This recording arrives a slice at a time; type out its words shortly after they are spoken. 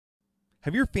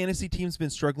Have your fantasy teams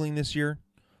been struggling this year?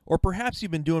 Or perhaps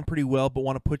you've been doing pretty well but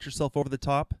want to put yourself over the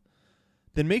top?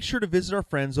 Then make sure to visit our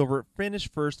friends over at Finish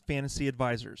First Fantasy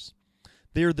Advisors.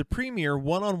 They are the premier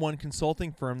one-on-one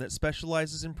consulting firm that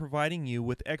specializes in providing you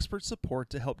with expert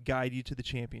support to help guide you to the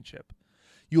championship.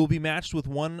 You will be matched with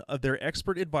one of their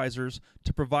expert advisors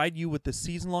to provide you with the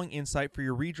season-long insight for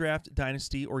your redraft,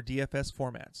 dynasty, or DFS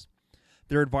formats.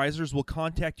 Their advisors will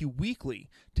contact you weekly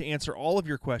to answer all of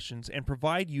your questions and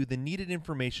provide you the needed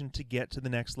information to get to the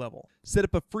next level. Set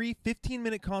up a free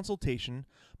 15-minute consultation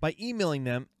by emailing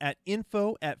them at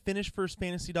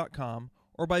info@finishfirstfantasy.com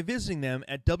or by visiting them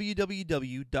at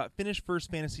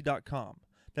www.finishfirstfantasy.com.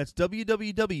 That's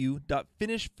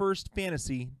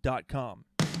www.finishfirstfantasy.com.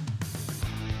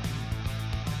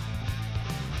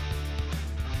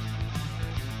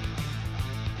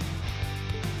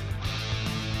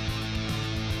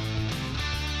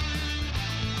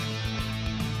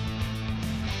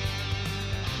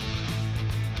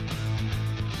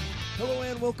 Hello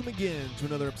and welcome again to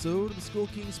another episode of the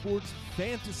SkullKing Sports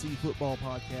Fantasy Football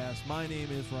Podcast. My name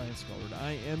is Ryan Scullard.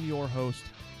 I am your host.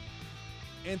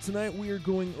 And tonight we are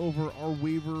going over our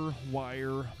waiver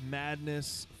wire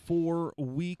madness for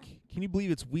can you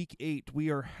believe it's week 8? We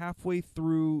are halfway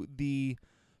through the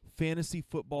fantasy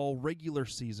football regular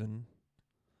season.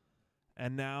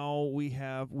 And now we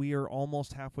are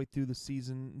almost halfway through the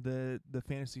season, the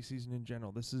fantasy season in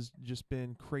general. This has just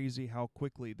been crazy how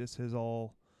quickly this has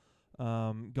all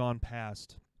gone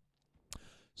past.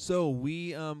 So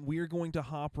we are going to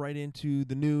hop right into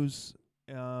the news.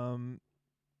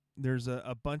 There's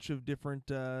a bunch of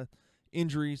different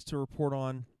injuries to report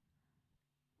on,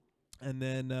 and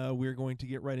then we're going to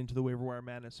get right into the waiver wire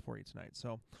madness for you tonight.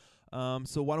 So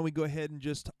why don't we go ahead and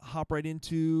just hop right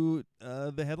into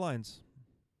the headlines.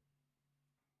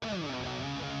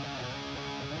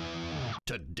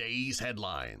 Today's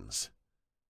headlines.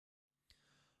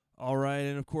 All right,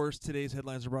 and of course, today's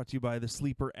headlines are brought to you by the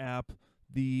Sleeper app,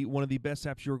 one of the best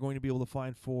apps you're going to be able to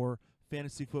find for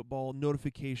fantasy football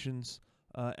notifications,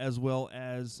 as well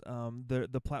as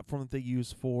the platform that they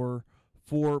use for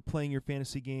playing your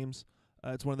fantasy games.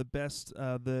 It's one of the best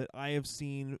that I have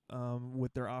seen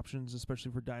with their options,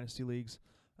 especially for dynasty leagues.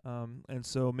 And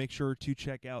so make sure to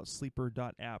check out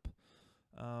sleeper.app,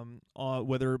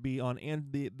 whether it be on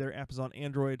their app is on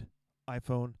Android,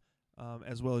 iPhone,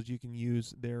 as well as you can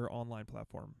use their online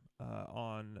platform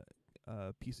on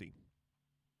PC.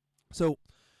 So,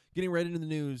 getting right into the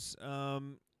news,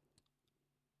 Odell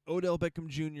Beckham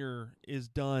Jr. is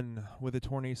done with a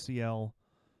torn ACL.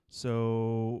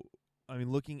 So, I mean,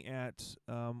 looking at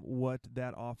what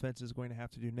that offense is going to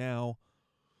have to do now,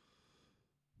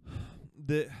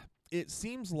 it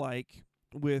seems like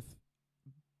with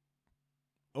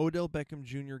Odell Beckham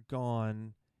Jr.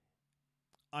 gone,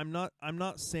 I'm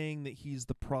not saying that he's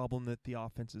the problem that the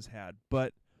offense has had,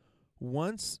 but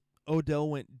once Odell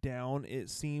went down, it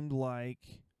seemed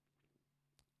like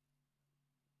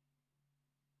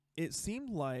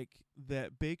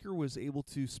that Baker was able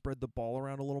to spread the ball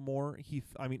around a little more. He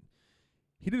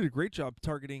did a great job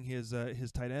targeting his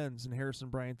tight ends, and Harrison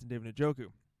Bryant and David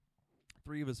Njoku.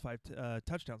 3 of his 5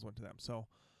 touchdowns went to them. So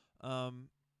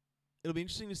it'll be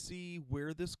interesting to see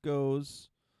where this goes,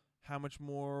 how much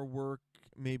more work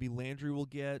maybe Landry will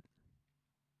get.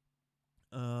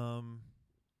 And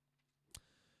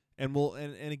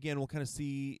again, we'll kind of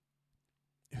see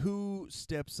who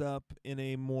steps up in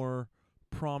a more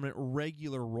prominent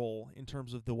regular role in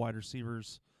terms of the wide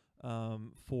receivers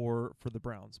for the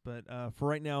Browns. But for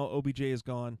right now, OBJ is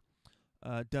gone,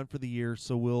 done for the year.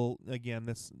 So we're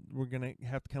gonna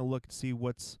have to kind of look and see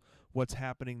what's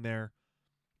happening there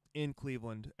in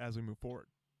Cleveland as we move forward.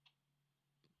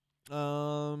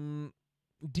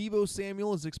 Deebo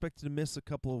Samuel is expected to miss a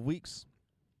couple of weeks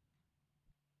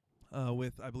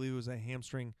with, I believe it was a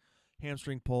hamstring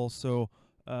pull. So,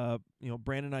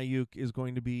 Brandon Ayuk is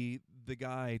going to be the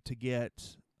guy to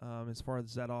get as far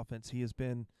as that offense. He has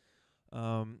been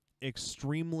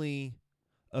extremely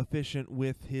efficient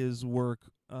with his work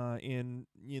in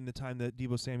the time that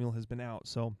Deebo Samuel has been out.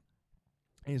 So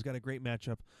he's got a great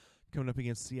matchup coming up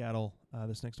against Seattle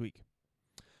this next week.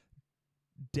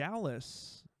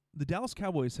 The Dallas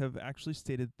Cowboys have actually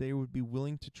stated they would be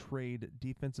willing to trade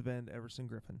defensive end Everson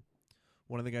Griffin,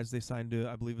 one of the guys they signed to,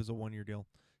 I believe, is a 1-year deal.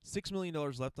 $6 million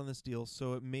left on this deal,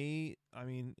 so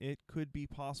it could be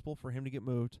possible for him to get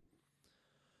moved.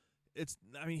 He's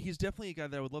definitely a guy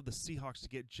that I would love the Seahawks to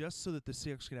get, just so that the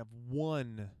Seahawks can have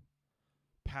one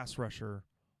pass rusher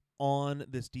on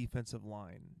this defensive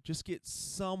line. Just get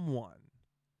someone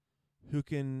who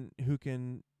can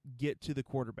get to the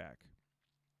quarterback,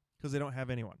 because they don't have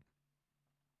anyone.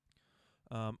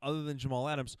 other than Jamal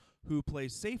Adams, who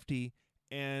plays safety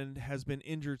and has been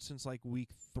injured since like week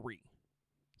 3.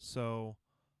 So,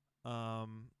 or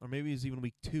maybe it was even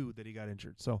week 2 that he got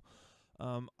injured. So,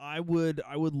 I would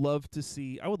love to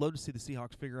see the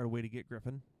Seahawks figure out a way to get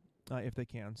Griffin, if they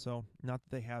can. So, not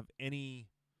that they have any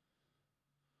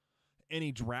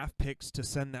draft picks to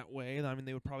send that way. I mean,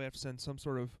 they would probably have to send some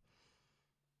sort of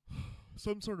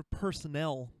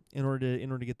personnel in order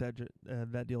to get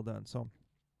that deal done. So,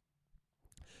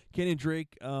 Kenyan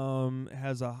Drake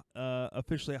has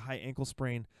officially a high ankle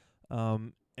sprain,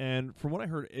 and from what I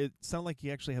heard, it sounded like he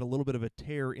actually had a little bit of a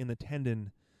tear in the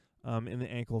tendon in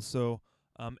the ankle. So,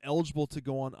 eligible to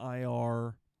go on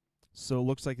IR. So, it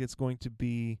looks like it's going to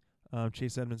be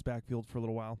Chase Edmonds' backfield for a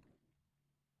little while.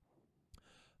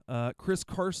 Chris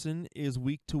Carson is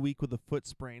week to week with a foot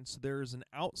sprain, so there is an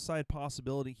outside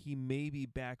possibility he may be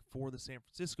back for the San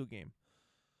Francisco game.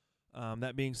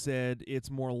 That being said, it's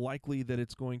more likely that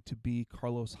it's going to be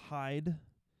Carlos Hyde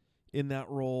in that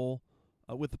role,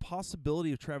 with the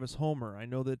possibility of Travis Homer. I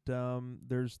know that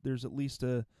there's at least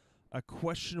a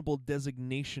questionable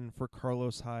designation for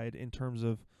Carlos Hyde in terms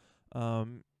of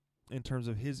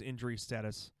his injury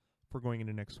status for going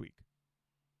into next week.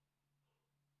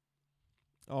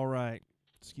 All right,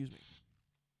 excuse me.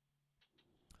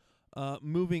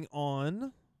 Moving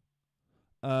on.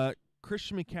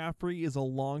 Christian McCaffrey is a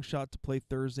long shot to play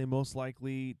Thursday, most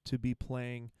likely to be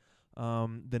playing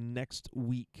the next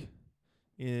week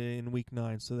in Week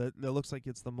 9. So that looks like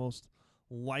it's the most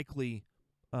likely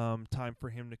time for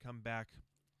him to come back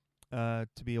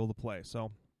to be able to play.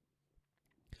 So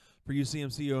for you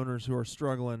CMC owners who are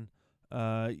struggling,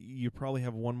 you probably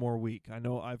have one more week. I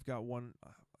know I've got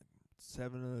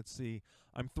 7. Let's see.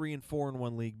 I'm 3-4 in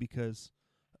one league because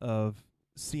of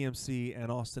CMC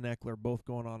and Austin Eckler both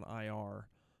going on IR.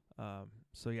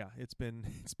 So yeah, it's been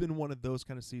one of those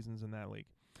kind of seasons in that league.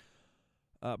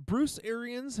 Bruce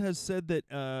Arians has said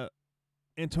that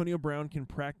Antonio Brown can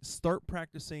start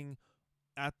practicing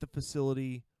at the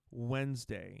facility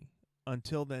Wednesday.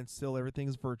 Until then, still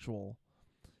everything's virtual,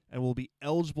 and will be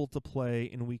eligible to play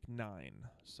in Week 9.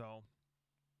 So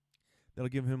that'll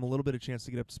give him a little bit of chance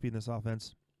to get up to speed in this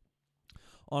offense.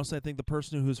 Honestly, I think the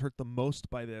person who's hurt the most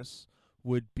by this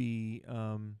would be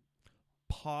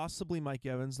possibly Mike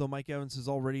Evans, though Mike Evans is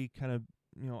already kind of,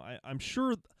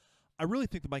 I really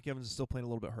think that Mike Evans is still playing a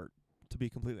little bit hurt, to be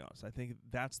completely honest. I think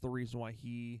that's the reason why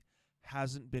he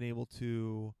hasn't been able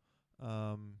to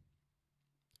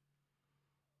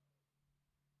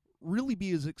really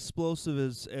be as explosive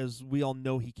as we all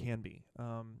know he can be.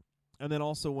 And then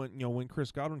also when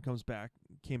Chris Godwin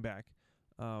came back,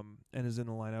 and is in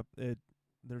the lineup,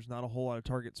 there's not a whole lot of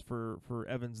targets for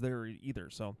Evans there either.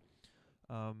 So,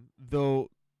 though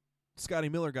Scotty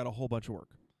Miller got a whole bunch of work.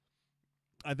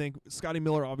 I think Scotty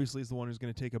Miller obviously is the one who's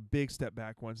going to take a big step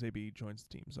back once AB joins the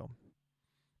team. So,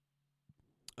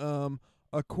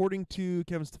 according to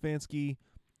Kevin Stefanski,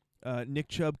 Nick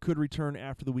Chubb could return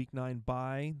after the Week 9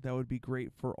 bye. That would be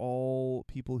great for all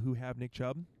people who have Nick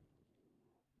Chubb.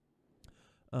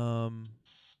 And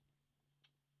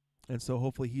so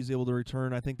hopefully he's able to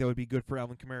return. I think that would be good for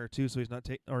Alvin Kamara too. So he's not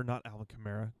not Alvin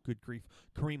Kamara. Good grief,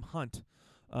 Kareem Hunt.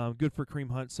 Good for Kareem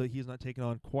Hunt. So he's not taking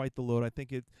on quite the load. I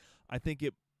think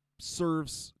it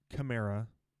serves Kamara.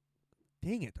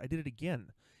 Dang it! I did it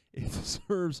again. It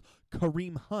serves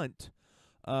Kareem Hunt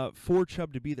for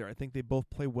Chubb to be there. I think they both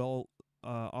play well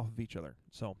off of each other.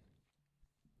 So,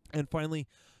 and finally,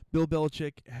 Bill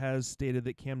Belichick has stated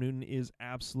that Cam Newton is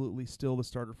absolutely still the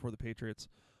starter for the Patriots.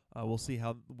 We'll see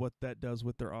what that does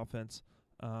with their offense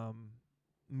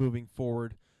moving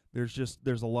forward. There's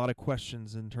a lot of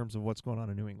questions in terms of what's going on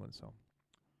in New England.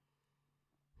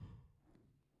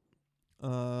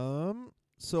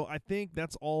 So I think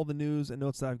that's all the news and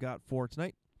notes that I've got for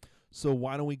tonight. So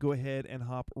why don't we go ahead and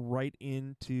hop right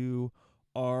into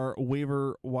our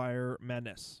waiver wire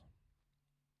madness.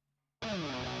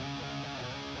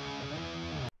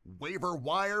 Waiver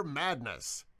Wire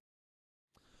Madness.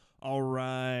 All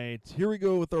right, here we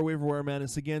go with our waiver wire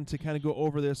madness again to kind of go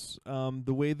over this, the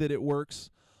way that it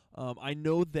works. I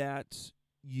know that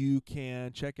you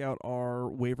can check out our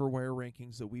waiver wire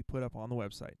rankings that we put up on the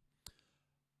website.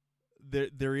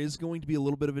 There is going to be a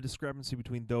little bit of a discrepancy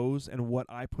between those and what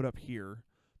I put up here.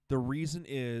 The reason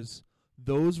is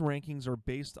those rankings are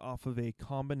based off of a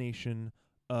combination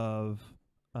of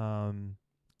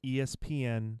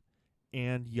ESPN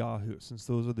and Yahoo, since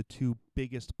those are the two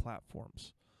biggest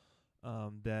platforms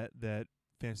that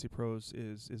Fantasy Pros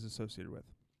is associated with.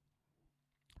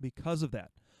 Because of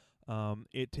that,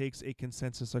 it takes a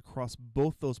consensus across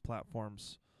both those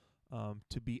platforms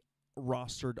to be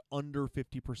rostered under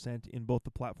 50% in both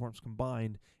the platforms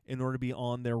combined in order to be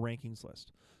on their rankings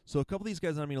list. So a couple of these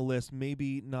guys I'm going to list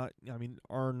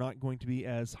are not going to be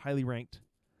as highly ranked,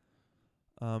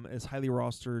 as highly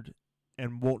rostered,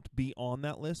 and won't be on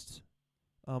that list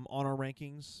on our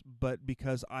rankings. But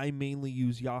because I mainly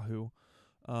use Yahoo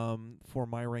for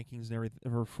my rankings and everything,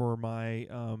 or for my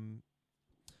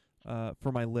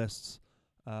lists.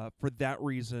 For that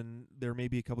reason, there may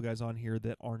be a couple guys on here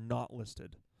that are not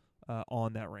listed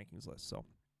on that rankings list.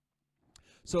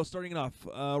 So starting it off,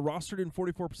 rostered in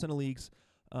 44% of leagues.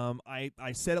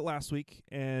 I said it last week,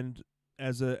 and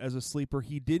as a sleeper,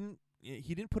 he didn't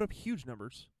put up huge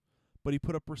numbers, but he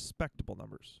put up respectable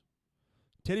numbers.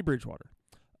 Teddy Bridgewater,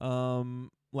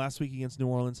 last week against New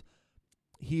Orleans.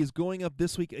 He is going up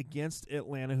this week against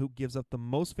Atlanta, who gives up the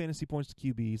most fantasy points to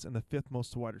QBs and the 5th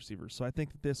most to wide receivers. So I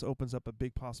think that this opens up a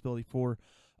big possibility for,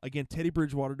 again, Teddy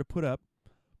Bridgewater to put up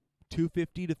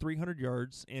 250 to 300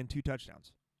 yards and 2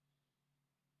 touchdowns.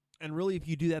 And really, if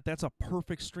you do that, that's a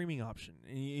perfect streaming option.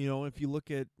 You know, if you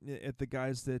look at the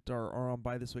guys that are on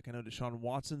bye this week, I know Deshaun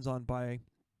Watson's on bye.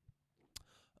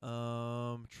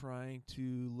 Trying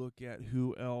to look at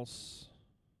who else.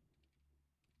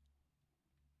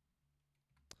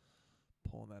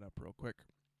 Pulling that up real quick.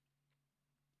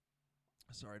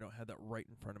 Sorry, I don't have that right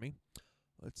in front of me.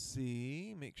 Let's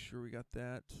see. Make sure we got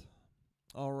that.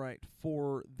 All right,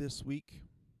 for this week,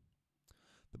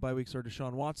 the bye weeks are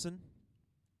Deshaun Watson,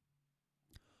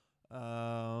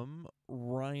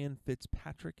 Ryan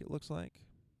Fitzpatrick, it looks like,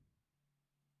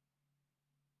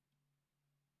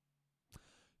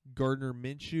 Gardner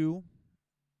Minshew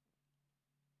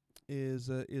is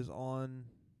on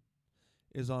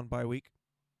bye week.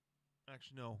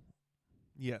 Actually, no.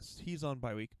 Yes, he's on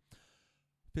bye week.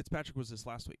 Fitzpatrick was this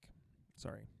last week.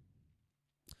 Sorry.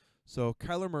 So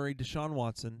Kyler Murray, Deshaun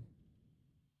Watson,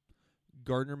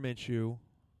 Gardner Minshew,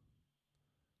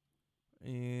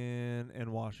 and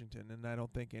Washington. And I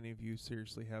don't think any of you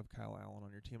seriously have Kyle Allen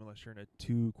on your team unless you're in a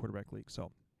 2-quarterback league.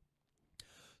 So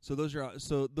those are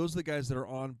the guys that are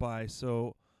on bye.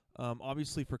 So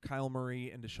obviously for Kyle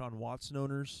Murray and Deshaun Watson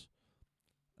owners,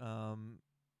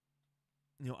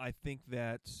 I think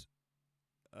that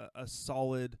a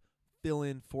solid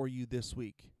fill-in for you this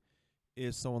week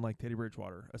is someone like Teddy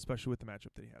Bridgewater, especially with the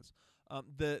matchup that he has.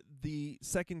 The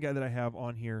second guy that I have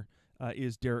on here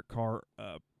is Derek Carr,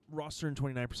 roster in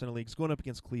 29% of leagues, going up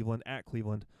against Cleveland at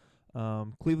Cleveland.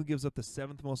 Cleveland gives up the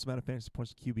 7th most amount of fantasy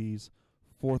points to QBs,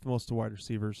 4th most to wide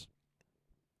receivers,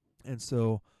 and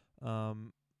so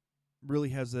really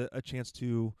has a chance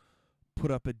to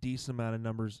put up a decent amount of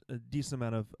numbers, a decent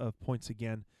amount of points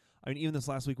again. I mean, even this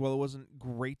last week, while it wasn't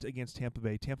great against Tampa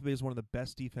Bay is one of the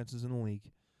best defenses in the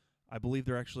league. I believe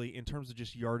they're actually, in terms of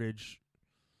just yardage,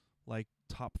 like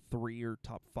top 3 or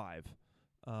top 5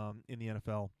 in the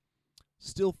NFL.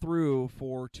 Still threw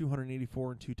for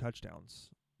 284 and 2 touchdowns.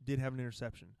 Did have an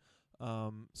interception.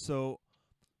 So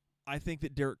I think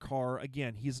that Derek Carr,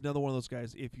 again, he's another one of those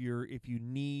guys. If you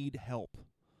need help,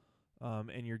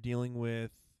 and you're dealing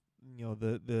with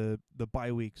the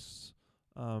bye weeks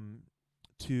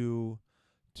to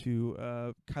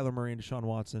Kyler Murray and Deshaun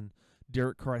Watson,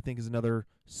 Derek Carr I think is another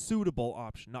suitable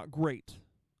option. Not great,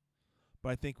 but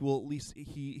I think will at least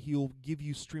he'll give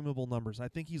you streamable numbers. I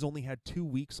think he's only had 2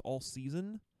 weeks all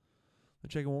season.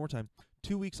 Let's check it one more time.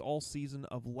 2 weeks all season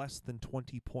of less than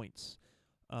 20 points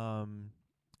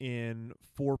in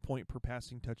 4-point per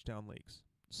passing touchdown leagues.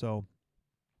 So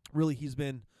really he's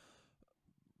been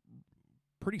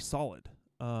pretty solid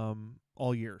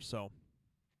all year. So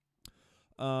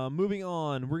moving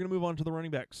on, we're going to move on to the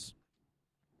running backs.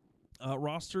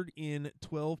 Rostered in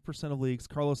 12% of leagues,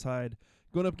 Carlos Hyde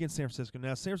going up against San Francisco.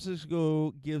 Now, San Francisco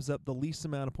gives up the least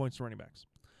amount of points to running backs.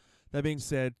 That being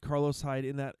said, Carlos Hyde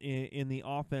in the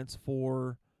offense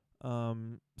for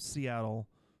Seattle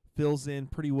fills in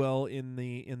pretty well in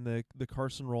the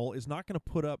Carson role. Is not going to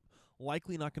put up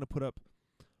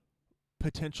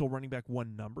potential running back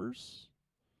 1 numbers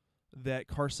that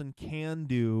Carson can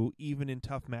do even in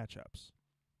tough matchups.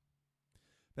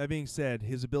 That being said,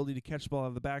 his ability to catch the ball out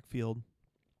of the backfield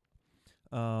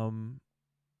and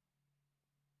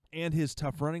his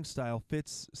tough running style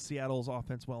fits Seattle's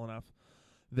offense well enough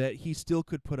that he still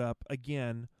could put up,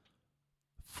 again,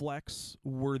 flex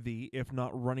worthy, if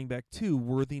not running back 2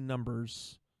 worthy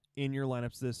numbers in your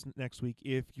lineups this next week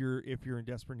if you're in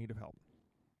desperate need of help.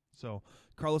 So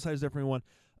Carlos Hyde is definitely one.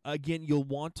 Again, you'll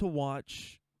want to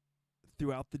watch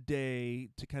throughout the day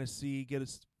to kind of get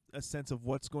a sense of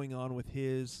what's going on with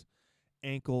his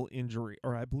ankle injury,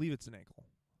 or I believe it's an ankle.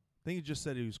 I think he just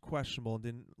said he was questionable and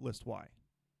didn't list why.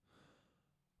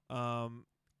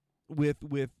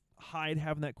 With Hyde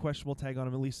having that questionable tag on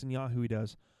him, at least in Yahoo he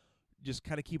does. Just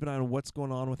kind of keep an eye on what's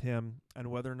going on with him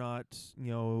and whether or not,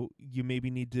 you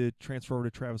maybe need to transfer over to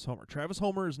Travis Homer. Travis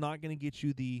Homer is not going to get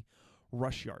you the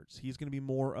rush yards. He's going to be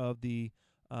more of the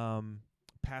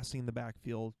passing the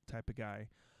backfield type of guy.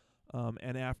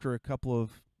 And after a couple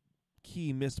of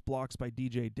key missed blocks by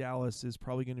DJ Dallas, is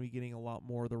probably going to be getting a lot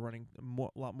more of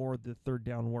the third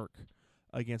down work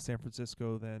against San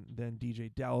Francisco than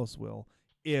DJ Dallas will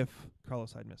if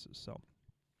Carlos Hyde misses. So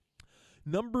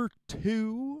number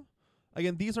 2.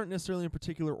 Again, these aren't necessarily in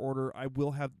particular order. I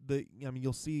will have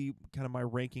you'll see kind of my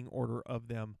ranking order of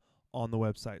them on the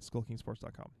website,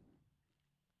 SkullKingSports.com.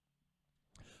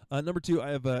 Number 2,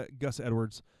 I have Gus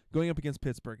Edwards going up against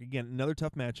Pittsburgh. Again, another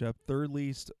tough matchup, third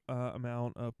least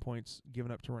amount of points given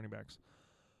up to running backs.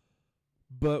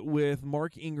 But with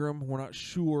Mark Ingram, we're not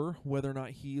sure whether or not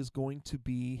he is going to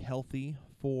be healthy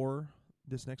for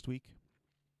this next week.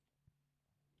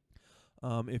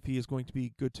 If he is going to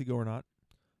be good to go or not.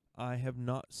 I have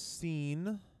not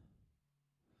seen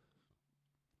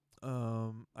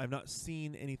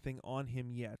anything on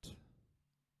him yet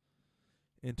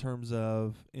in terms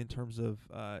of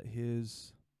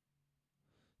his,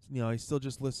 he still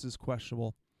just lists as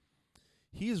questionable.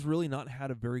 He has really not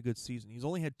had a very good season. He's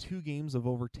only had 2 games of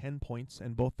over 10 points,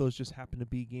 and both those just happen to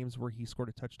be games where he scored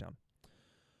a touchdown.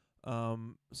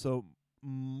 So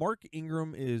Mark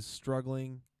Ingram is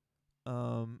struggling.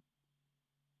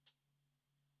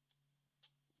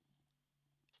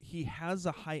 He has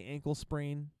a high ankle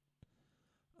sprain,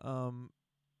 and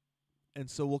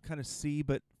so we'll kind of see.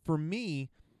 But for me,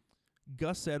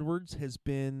 Gus Edwards has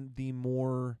been the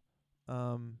more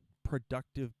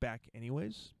productive back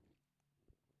anyways.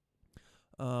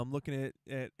 Looking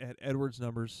at Edwards'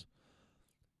 numbers,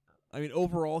 I mean,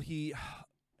 overall,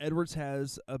 Edwards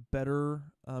has a better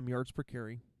yards per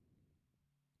carry.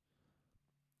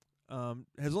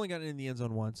 Has only gotten in the end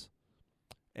zone once.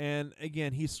 And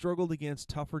again, he struggled against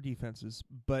tougher defenses,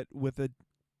 but with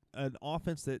an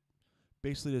offense that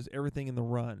basically does everything in the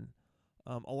run.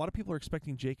 A lot of people are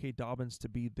expecting J.K. Dobbins to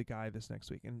be the guy this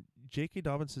next week, and J.K.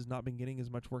 Dobbins has not been getting as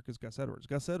much work as Gus Edwards.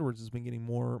 Gus Edwards has been getting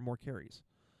more carries.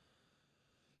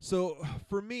 So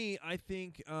for me, I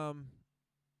think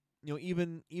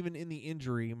even in the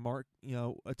injury, to Mark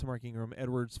Ingram,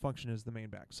 Edwards' function as the main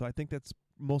back. So I think that's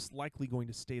most likely going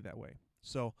to stay that way.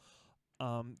 So.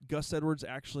 Gus Edwards,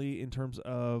 actually, in terms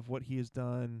of what he has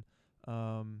done,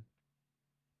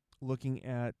 looking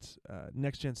at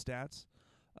next-gen stats,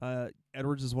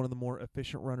 Edwards is one of the more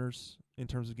efficient runners in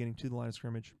terms of getting to the line of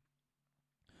scrimmage,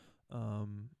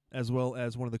 as well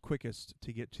as one of the quickest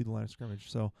to get to the line of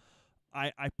scrimmage. So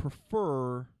I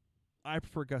prefer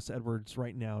Gus Edwards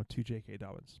right now to J.K.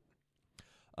 Dobbins.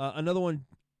 Another one,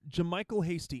 JaMycal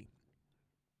Hasty.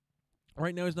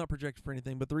 Right now he's not projected for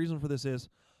anything, but the reason for this is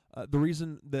the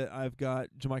reason that I've got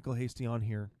JaMycal Hasty on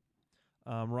here,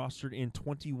 rostered in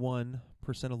 21%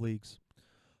 of leagues.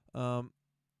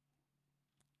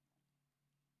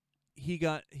 He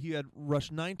had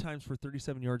rushed 9 times for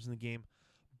 37 yards in the game,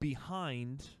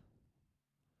 9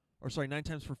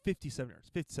 times for 57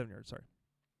 yards,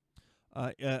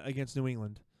 against New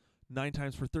England, 9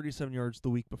 times for 37 yards the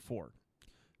week before.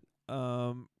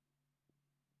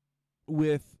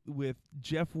 With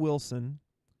Jeff Wilson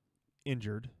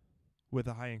injured with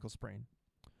a high ankle sprain,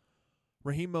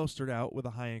 Raheem Mostert out with a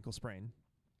high ankle sprain,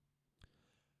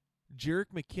 Jerick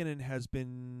McKinnon has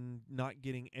been not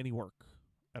getting any work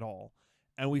at all,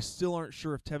 and we still aren't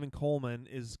sure if Tevin Coleman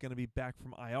is going to be back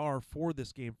from IR for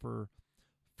this game for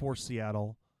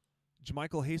Seattle.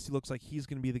 JaMycal Hasty looks like he's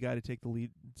going to be the guy to take the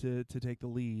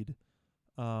lead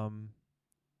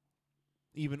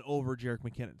even over Jerick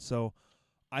McKinnon. So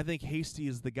I think Hasty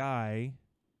is the guy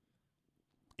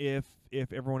if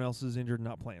everyone else is injured and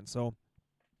not playing. So,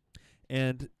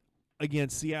 and again,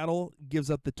 Seattle gives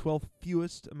up the 12th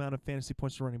fewest amount of fantasy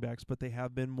points to running backs, but they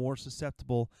have been more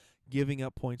susceptible giving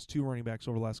up points to running backs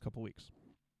over the last couple weeks.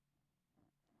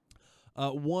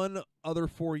 One other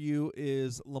for you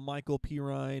is La'Mical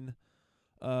Pirine,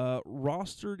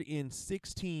 rostered in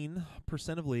 16%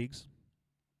 of leagues.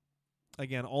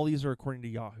 Again, all these are according to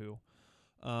Yahoo.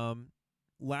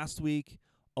 Last week,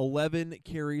 11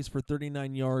 carries for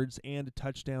 39 yards and a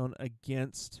touchdown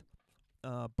against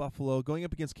Buffalo. Going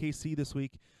up against KC this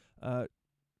week,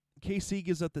 KC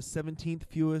gives up the 17th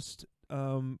fewest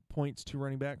points to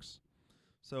running backs.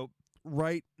 So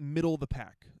right middle of the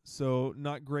pack. So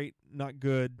not great, not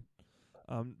good,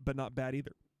 but not bad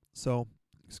either. So,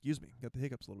 excuse me, got the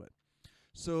hiccups a little bit.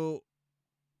 So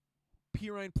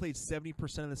Pirine played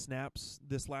 70% of the snaps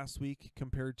this last week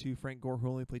compared to Frank Gore, who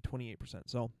only played 28%.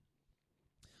 So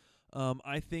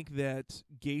I think that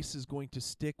Gase is going to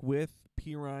stick with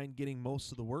Pirine getting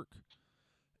most of the work.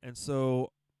 And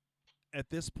so at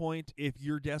this point, if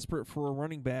you're desperate for a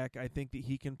running back, I think that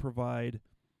he can provide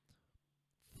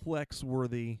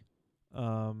flex-worthy,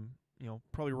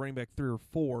 probably running back 3 or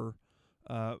 4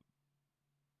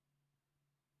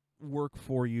 work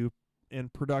for you in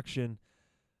production.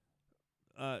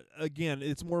 Again,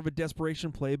 it's more of a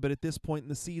desperation play, but at this point in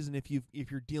the season, if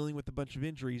you're dealing with a bunch of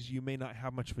injuries, you may not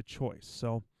have much of a choice.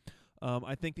 So,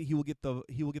 I think that he will get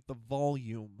the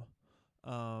volume,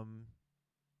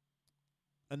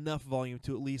 enough volume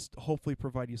to at least hopefully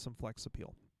provide you some flex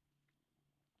appeal.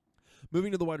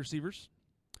 Moving to the wide receivers.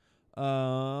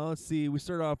 Let's see. We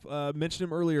start off. Mentioned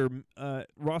him earlier.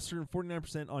 Rostered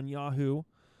 49% on Yahoo.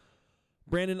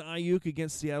 Brandon Ayuk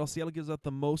against Seattle. Seattle gives up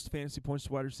the most fantasy points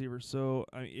to wide receivers. So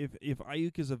if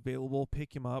Ayuk is available,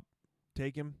 pick him up,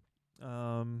 take him.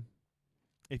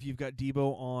 If you've got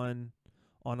Deebo on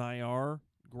IR,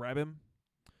 grab him.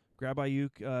 Grab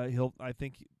Ayuk.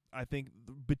 I think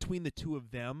between the two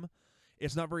of them,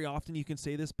 it's not very often you can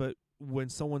say this, but when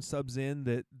someone subs in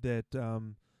that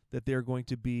they're going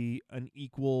to be an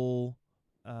equal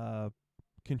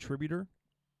contributor.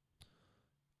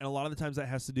 And a lot of the times that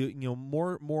has to do,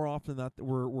 more often than that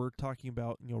we're talking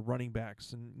about, running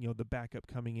backs and, the backup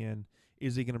coming in.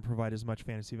 Is he going to provide as much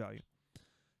fantasy value?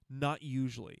 Not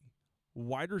usually.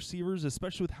 Wide receivers,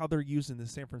 especially with how they're used in the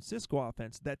San Francisco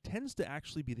offense, that tends to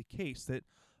actually be the case, that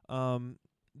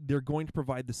they're going to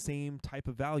provide the same type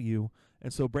of value.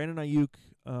 And so Brandon Ayuk,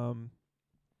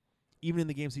 even in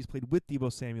the games he's played with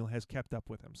Deebo Samuel, has kept up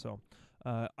with him. So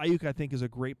Ayuk, I think, is a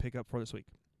great pickup for this week.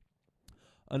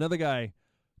 Another guy,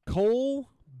 Cole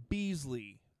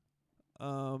Beasley,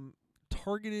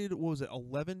 targeted,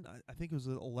 11? I think it was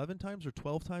 11 times or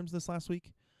 12 times this last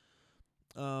week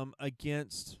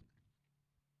against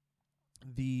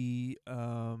the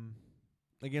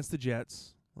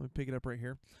Jets. Let me pick it up right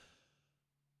here.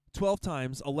 12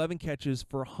 times, 11 catches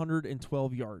for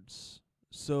 112 yards.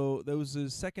 So that was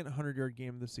his second 100-yard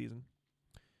game of the season.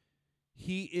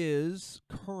 He is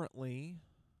currently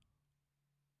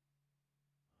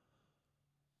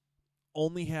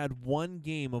only had one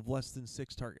game of less than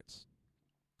 6 targets,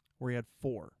 where he had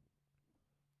 4.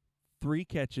 3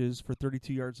 catches for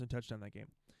 32 yards and a touchdown that game.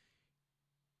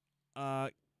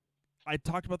 I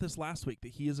talked about this last week,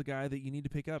 that he is a guy that you need to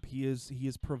pick up. He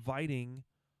is providing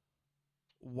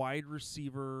wide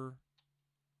receiver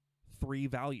 3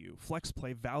 value, flex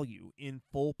play value in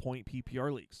full point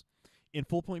PPR leagues. In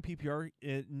full point PPR,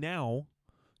 now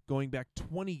going back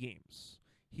 20 games,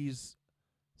 he's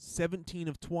 17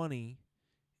 of 20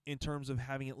 in terms of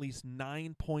having at least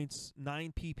 9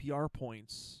 PPR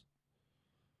points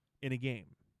in a game.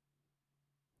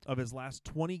 Of his last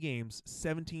 20 games,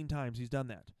 17 times he's done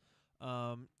that.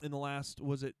 In the last,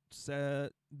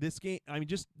 this game? I mean,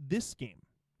 just this game,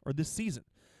 or this season,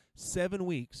 7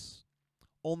 weeks,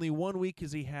 only 1 week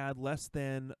has he had less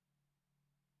than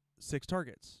 6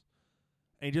 targets.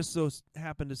 And he just so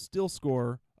happened to still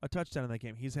score a touchdown in that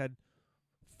game. He's had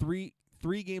three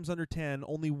games under 10,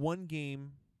 only 1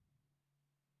 game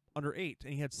under 8,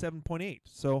 and he had 7.8.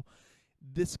 So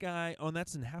this guy,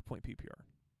 that's in half-point PPR.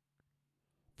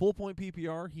 Full-point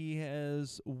PPR, he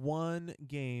has 1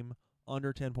 game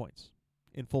under 10 points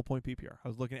in full-point PPR. I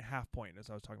was looking at half-point as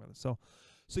I was talking about this.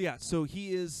 So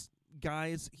he is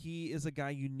a guy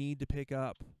you need to pick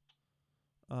up.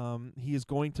 He is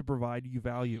going to provide you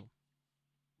value.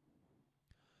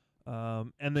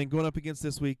 And then going up against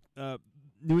this week,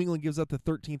 New England gives up the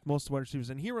 13th most wide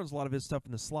receivers, and he runs a lot of his stuff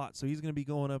in the slot, so he's going to be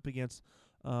going up against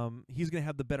he's going to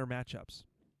have the better matchups.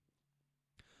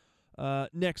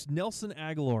 Next, Nelson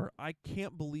Aguilar. I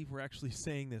can't believe we're actually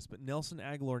saying this, but Nelson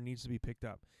Aguilar needs to be picked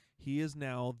up. He is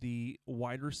now the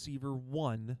wide receiver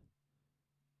 1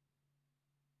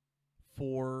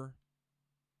 for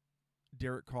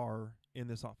Derek Carr in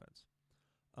this offense.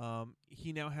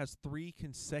 He now has 3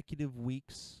 consecutive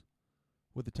weeks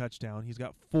with a touchdown. He's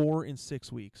got 4 in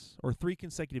 6 weeks, or 3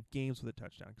 consecutive games with a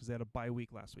touchdown, because they had a bye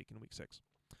week last week in week 6.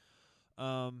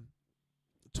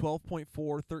 12.4,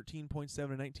 13.7,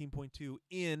 and 19.2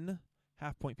 in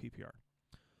half-point PPR.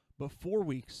 But 4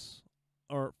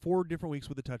 different weeks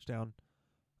with a touchdown.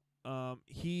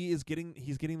 He's getting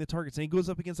the targets, and he goes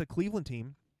up against a Cleveland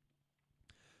team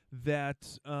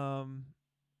that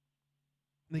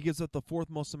gives up the 4th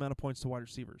most amount of points to wide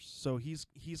receivers. So he's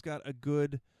got a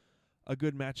good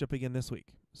matchup again this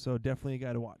week. So definitely a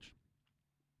guy to watch.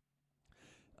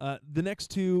 The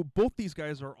next 2, both these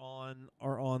guys are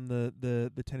on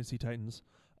the Tennessee Titans.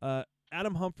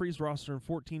 Adam Humphries roster in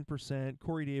 14%,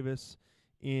 Corey Davis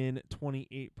in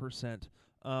 28%.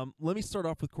 Let me start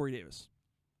off with Corey Davis.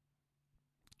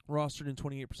 Rostered in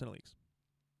 28% of leagues.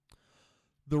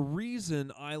 The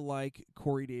reason I like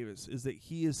Corey Davis is that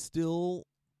he is still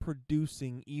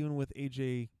producing, even with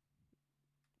A.J.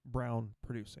 Brown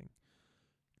producing.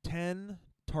 10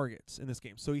 targets in this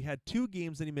game. So he had 2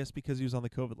 games that he missed because he was on the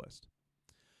COVID list.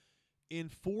 In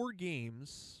 4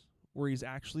 games where he's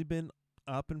actually been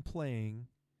up and playing,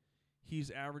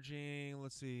 he's averaging,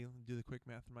 let's see, let me do the quick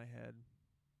math in my head,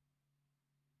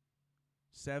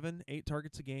 7, 8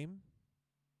 targets a game.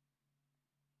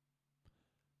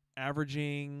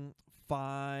 Averaging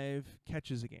 5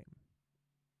 catches a game.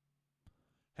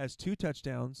 Has 2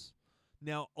 touchdowns.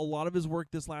 Now, a lot of his work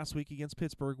this last week against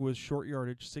Pittsburgh was short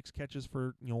yardage, 6 catches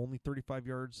for only 35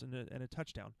 yards and a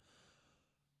touchdown.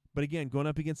 But again, going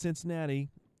up against Cincinnati,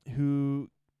 who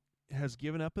has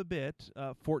given up a bit,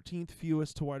 14th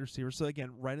fewest to wide receivers. So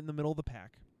again, right in the middle of the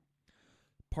pack,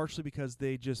 partially because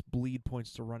they just bleed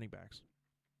points to running backs.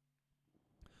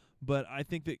 But I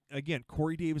think that, again,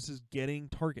 Corey Davis is getting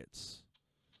targets.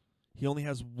 He only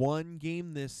has 1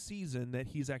 game this season that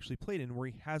he's actually played in where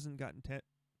he hasn't gotten 10.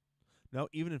 No,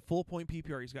 even in full point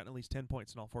PPR, he's gotten at least 10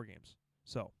 points in all 4 games.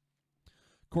 So,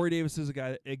 Corey Davis is a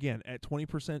guy that, again, at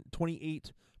 20%,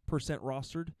 28%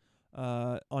 rostered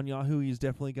on Yahoo. He's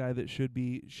definitely a guy that should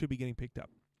be getting picked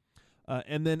up.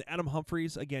 And then Adam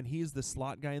Humphries, again, he's the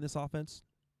slot guy in this offense.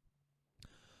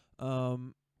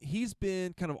 He's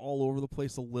been kind of all over the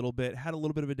place a little bit. Had a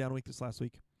little bit of a down week this last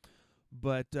week.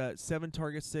 But 7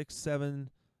 targets, 6,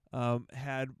 7.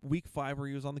 Had week 5 where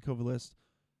he was on the COVID list.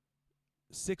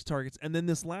 6 targets. And then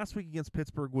this last week against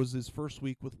Pittsburgh was his first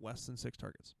week with less than 6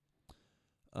 targets.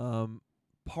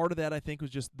 Part of that, I think, was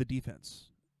just the defense.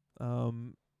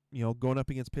 Going up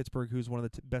against Pittsburgh, who's one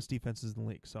of the best defenses in the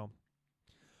league. So,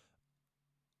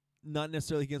 not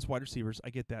necessarily against wide receivers.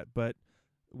 I get that. But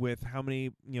with how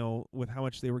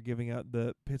much they were giving up,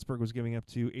 the Pittsburgh was giving up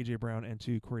to A.J. Brown and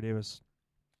to Corey Davis,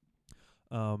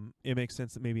 it makes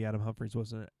sense that maybe Adam Humphries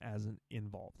wasn't as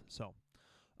involved. So,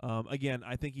 again,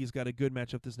 I think he's got a good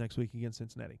matchup this next week against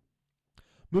Cincinnati.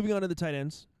 Moving on to the tight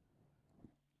ends.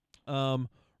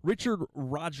 Richard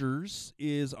Rodgers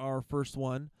is our first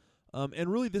one. And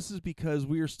really this is because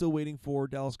we are still waiting for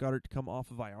Dallas Goedert to come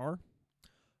off of IR.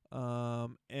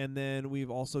 And then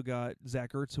we've also got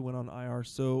Zach Ertz who went on IR.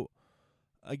 So,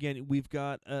 again, we've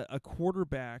got a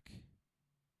quarterback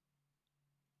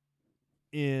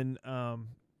in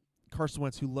Carson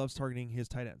Wentz who loves targeting his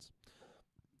tight ends.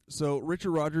 So,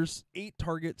 Richard Rodgers, 8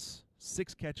 targets,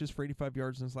 6 catches for 85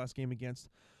 yards in his last game against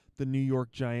the New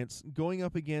York Giants, going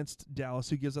up against Dallas,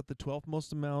 who gives up the 12th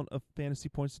most amount of fantasy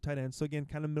points to tight ends. So, again,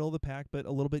 kind of middle of the pack, but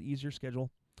a little bit easier schedule.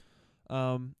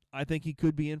 I think he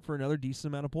could be in for another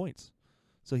decent amount of points.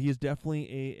 So he is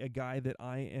definitely a guy that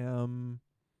I am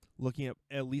looking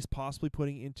at least possibly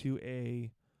putting into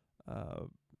a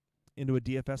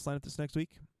DFS lineup this next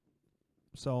week.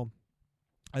 So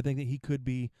I think that he could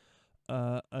be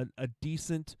a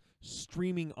decent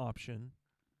streaming option.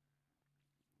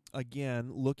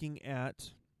 Again, looking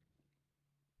at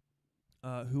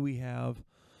who we have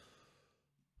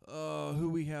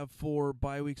for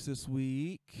bye weeks this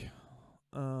week.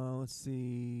 Let's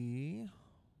see.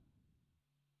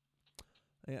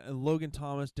 Yeah, Logan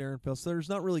Thomas, Darren Fells. So there's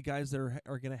not really guys that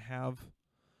are going to have.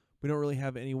 We don't really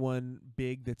have anyone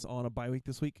big that's on a bye week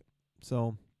this week.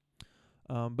 So,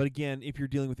 but again, if you're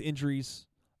dealing with injuries,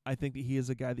 I think that he is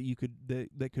a guy that you could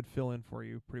that could fill in for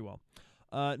you pretty well.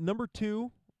 Number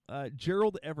 2,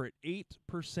 Gerald Everett, 8%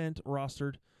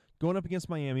 rostered, going up against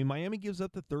Miami. Miami gives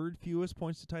up the 3rd fewest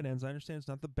points to tight ends. I understand it's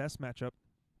not the best matchup,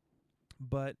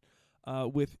 but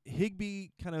with Higbee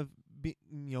kind of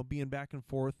being back and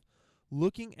forth,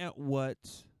 looking at what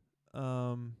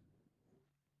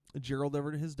Gerald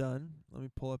Everett has done. Let me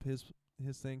pull up his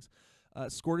things.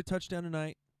 Scored a touchdown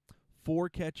tonight, 4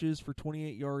 catches for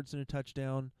 28 yards and a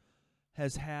touchdown.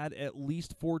 Has had at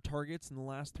least 4 targets in the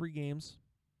last 3 games.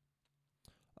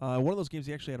 One of those games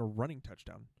he actually had a running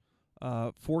touchdown.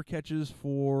 4 catches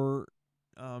for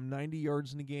 90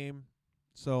 yards in the game.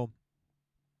 So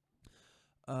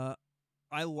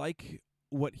I like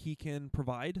what he can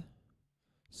provide.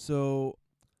 So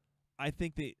I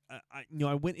think that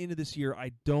I went into this year.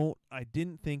 I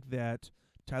didn't think that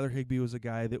Tyler Higbee was a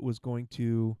guy that was going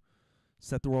to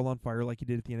set the world on fire like he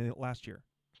did at the end of last year.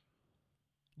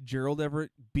 Gerald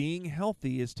Everett being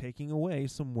healthy is taking away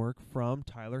some work from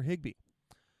Tyler Higbee.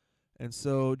 And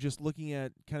so just looking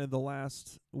at kind of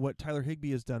what Tyler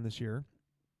Higbee has done this year,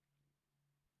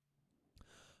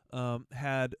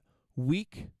 had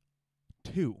week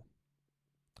 2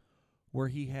 where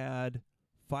he had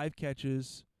 5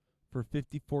 catches for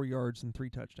 54 yards and 3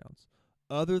 touchdowns.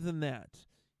 Other than that,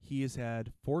 he has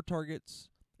had 4 targets.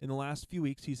 In the last few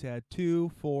weeks, he's had 2,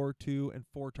 4, 2, and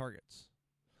 4 targets.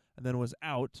 And then was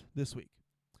out this week.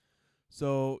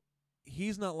 So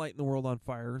he's not lighting the world on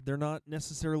fire. They're not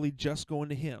necessarily just going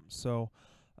to him. So,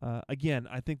 again,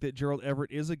 I think that Gerald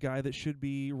Everett is a guy that should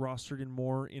be rostered in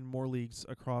more leagues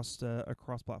across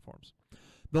platforms.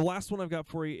 The last one I've got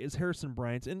for you is Harrison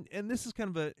Bryant, and this is kind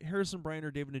of a Harrison Bryant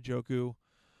or David Njoku.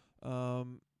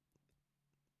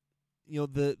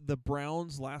 The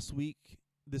Browns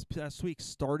this past week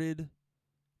started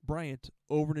Bryant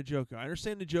over Njoku. I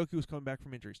understand Njoku was coming back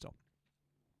from injury still.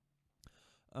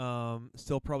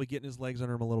 Still probably getting his legs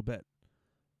under him a little bit.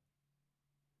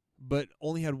 But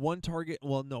only had 1 target.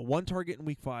 Well, no, 1 target in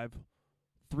week 5,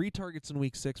 3 targets in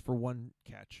week 6 for 1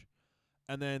 catch.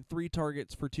 And then 3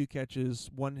 targets for 2 catches.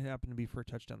 1 happened to be for a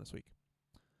touchdown this week.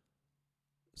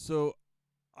 So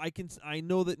I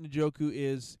know that Njoku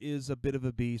is a bit of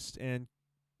a beast and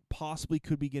possibly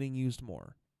could be getting used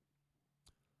more.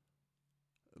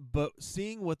 But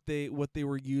seeing what they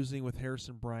were using with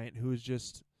Harrison Bryant, who is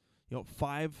just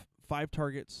 5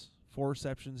 targets, 4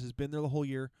 receptions, has been there the whole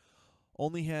year.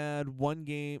 Only had 1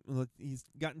 game. He's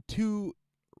gotten 2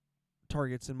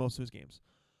 targets in most of his games.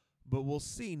 But we'll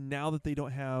see now that they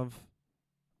don't have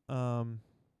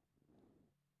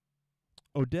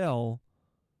Odell,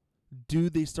 do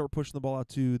they start pushing the ball out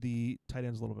to the tight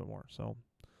ends a little bit more? So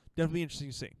definitely interesting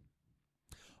to see.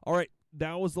 All right,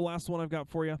 that was the last one I've got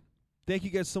for you. Thank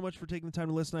you guys so much for taking the time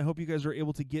to listen. I hope you guys are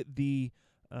able to get the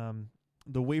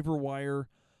waiver wire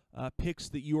picks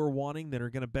that you are wanting that are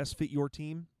going to best fit your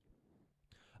team.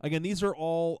 Again, these are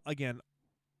all,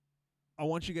 I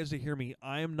want you guys to hear me.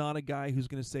 I am not a guy who's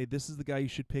going to say this is the guy you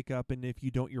should pick up, and if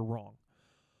you don't, you're wrong.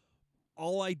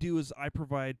 All I do is I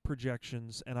provide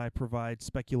projections, and I provide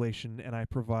speculation, and I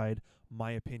provide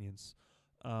my opinions.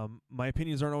 My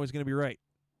opinions aren't always going to be right.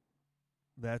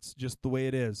 That's just the way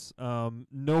it is. No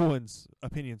one's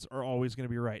opinions are always going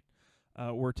to be right.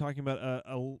 We're talking about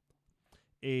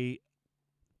a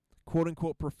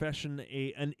quote-unquote profession,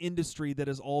 an industry that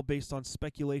is all based on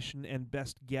speculation and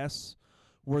best guess,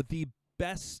 where the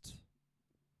best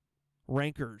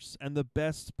rankers and the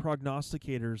best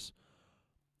prognosticators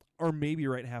are maybe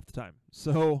right half the time.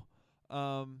 So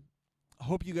I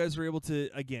hope you guys are able to,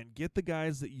 again, get the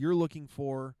guys that you're looking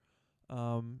for.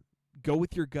 Go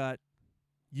with your gut.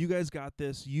 You guys got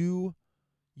this. You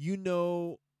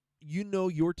know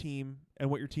your team and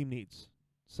what your team needs.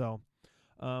 So,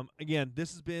 again,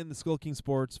 this has been the SkullKing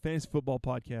Sports Fantasy Football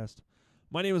Podcast.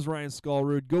 My name is Ryan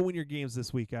Skullrood. Go win your games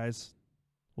this week, guys.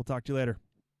 We'll talk to you later.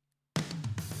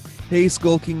 Hey,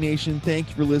 SkullKing Nation. Thank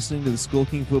you for listening to the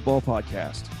SkullKing Football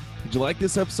Podcast. Did you like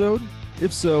this episode?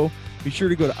 If so, be sure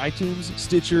to go to iTunes,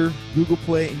 Stitcher, Google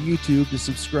Play, and YouTube to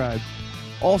subscribe.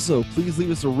 Also, please leave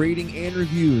us a rating and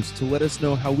reviews to let us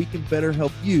know how we can better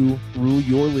help you rule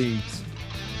your leagues.